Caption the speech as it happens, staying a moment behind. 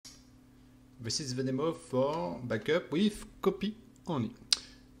This is the demo for backup with copy only.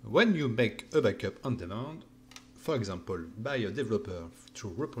 When you make a backup on demand, for example, by a developer to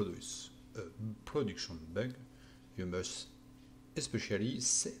reproduce a production bug, you must especially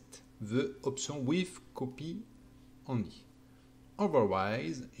set the option with copy only.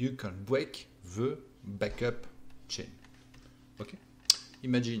 Otherwise, you can break the backup chain. Okay?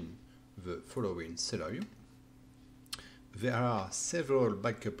 Imagine the following scenario. There are several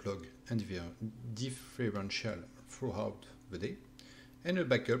backup logs and their differential throughout the day, and a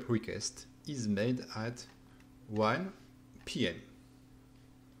backup request is made at 1 p.m.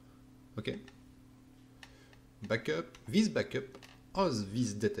 Okay? This backup has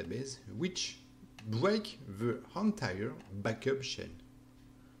this database which break the entire backup chain.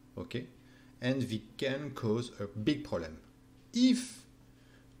 Okay? And we can cause a big problem. If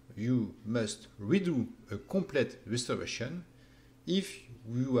you must redo a complete restoration, if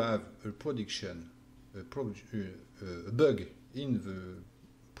you have a bug in the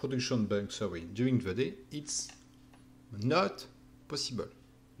production bug, during the day, it's not possible.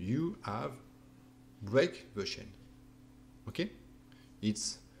 You have break the chain. Okay?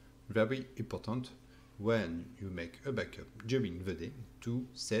 It's very important when you make a backup during the day to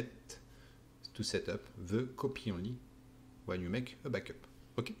set up the copy only when you make a backup.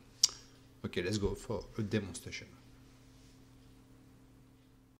 Okay? Okay, let's go for a demonstration.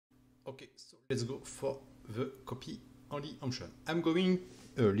 Okay, so let's go for the copy only option. I'm going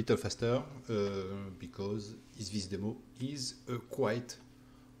a little faster because this demo is quite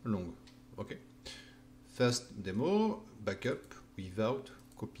long. Okay? First demo, backup without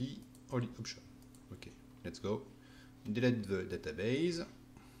copy only option. Okay, let's go. Delete the database.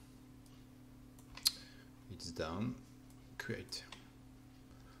 It's done. Create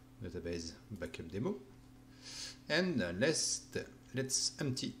database backup demo, and let's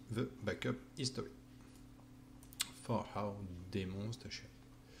empty the backup history for our demonstration.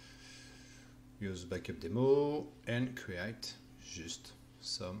 Use backup demo and create just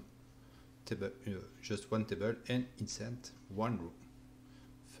some table, just one table, and insert one row.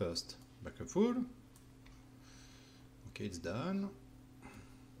 First backup full. Okay, it's done.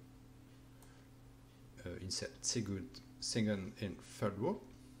 Insert second and third row.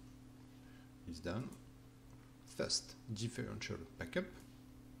 It's done. First differential backup.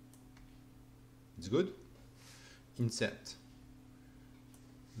 It's good. Insert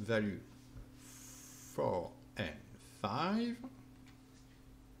value 4 and 5.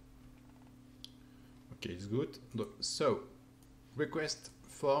 Okay, it's good. So request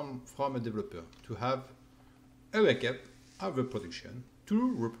from a developer to have a backup of the production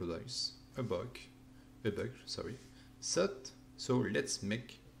to reproduce a bug. So let's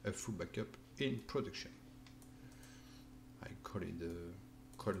make a full backup in production. I call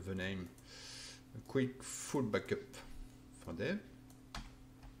the name a quick full backup for dev.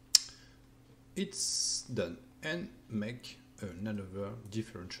 It's done, and make another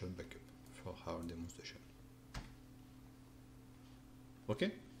differential backup for our demonstration.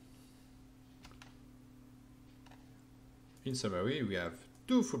 Okay? In summary, we have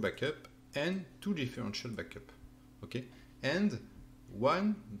 2 full backup and 2 differential backup. Okay? And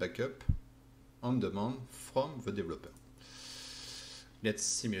 1 backup on demand from the developer. Let's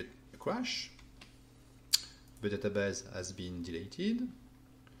simulate a crash. The database has been deleted,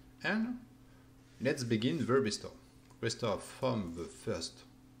 and let's begin the restore. Restore from the first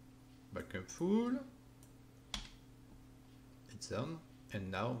backup full. It's done,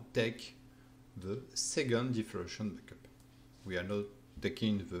 and now take the second differential backup. We are not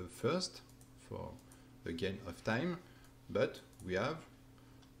taking the first for the gain of time, but we have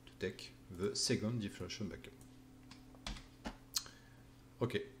to take the second differential backup.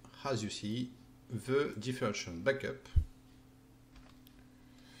 Okay, as you see, the differential backup,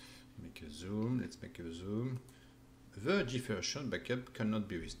 make a zoom, let's make a zoom. The differential backup cannot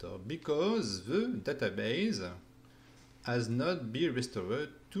be restored because the database has not been restored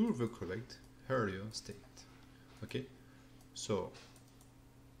to the correct earlier state. Okay, so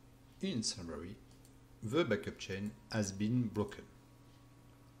in summary, the backup chain has been broken.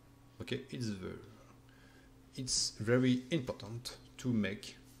 Okay, it's very important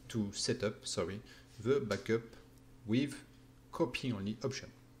to set up the backup with copy only option.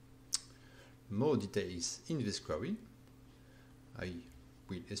 More details in this query. I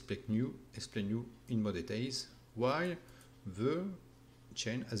will explain you in more details why the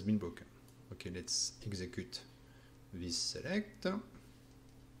chain has been broken. Okay, let's execute this select.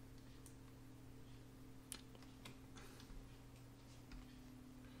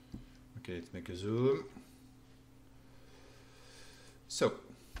 Okay, let's make a zoom. So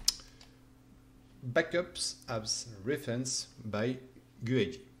backups as reference by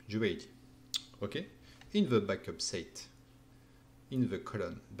UID. Okay, in the backup set, in the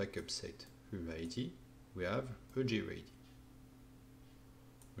column backup set UID, we have a UID.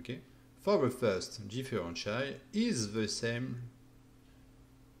 Okay, for the first differential is the same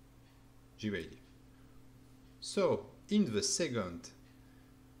UID. So in the second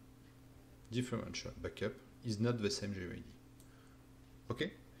differential backup is not the same UID.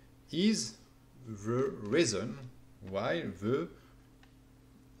 Okay, is the reason why the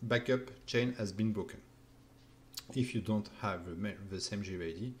backup chain has been broken. If you don't have the same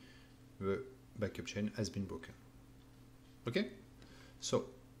UID, the backup chain has been broken. Okay, so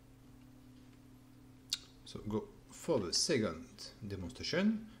go for the second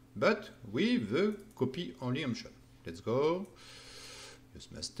demonstration, but with the copy only option. Let's go. Use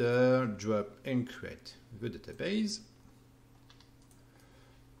master, drop and create the database.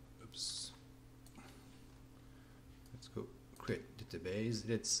 Oops. Let's go create database.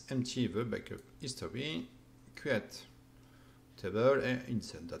 Let's empty the backup history. Create table and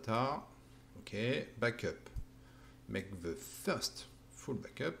insert data. Okay, backup. Make the first full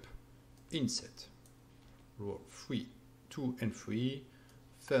backup. Insert. Row 3, 2 and 3.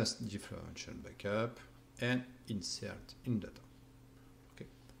 First differential backup and insert in data. Okay.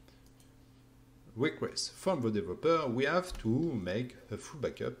 Request from the developer, we have to make a full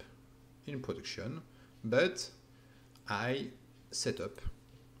backup in production, but I set up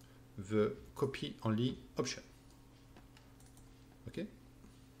the copy only option. Okay,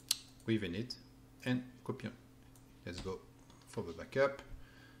 within it and copy on. Let's go for the backup.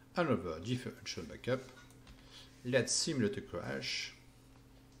 Another differential backup. Let's simulate a crash.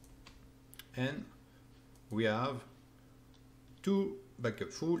 And we have two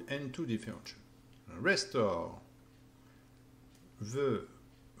backup full and two differential. Restore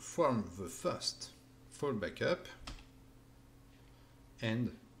from the first full backup,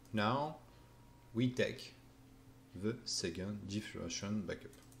 and now we take the second differential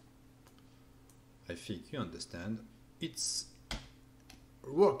backup. I think you understand. It's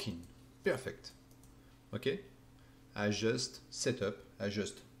working perfect. Okay, I just set up, I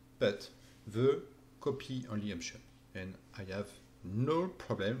just put the copy only option, and I have no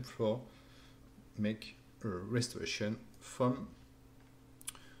problem for make a restoration from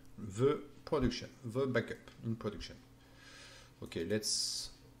the production, the backup in production. Okay, let's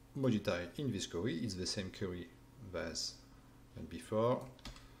modify in this query. It's the same query as before,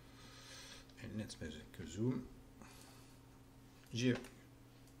 and let's make a zoom.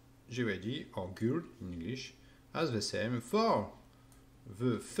 GUID or GUID in English as the same for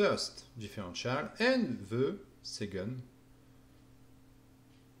the first differential and the second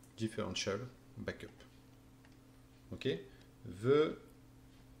differential backup. Okay, the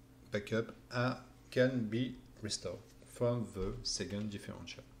backup can be restored from the second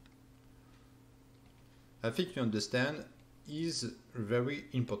differential. I think you understand. Is very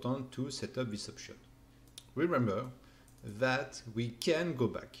important to set up this option. Remember that we can go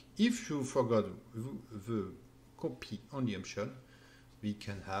back. If you forgot the copy only option, we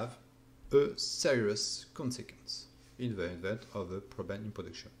can have a serious consequence in the event of a problem in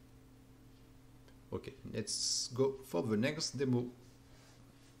production. Okay, let's go for the next demo.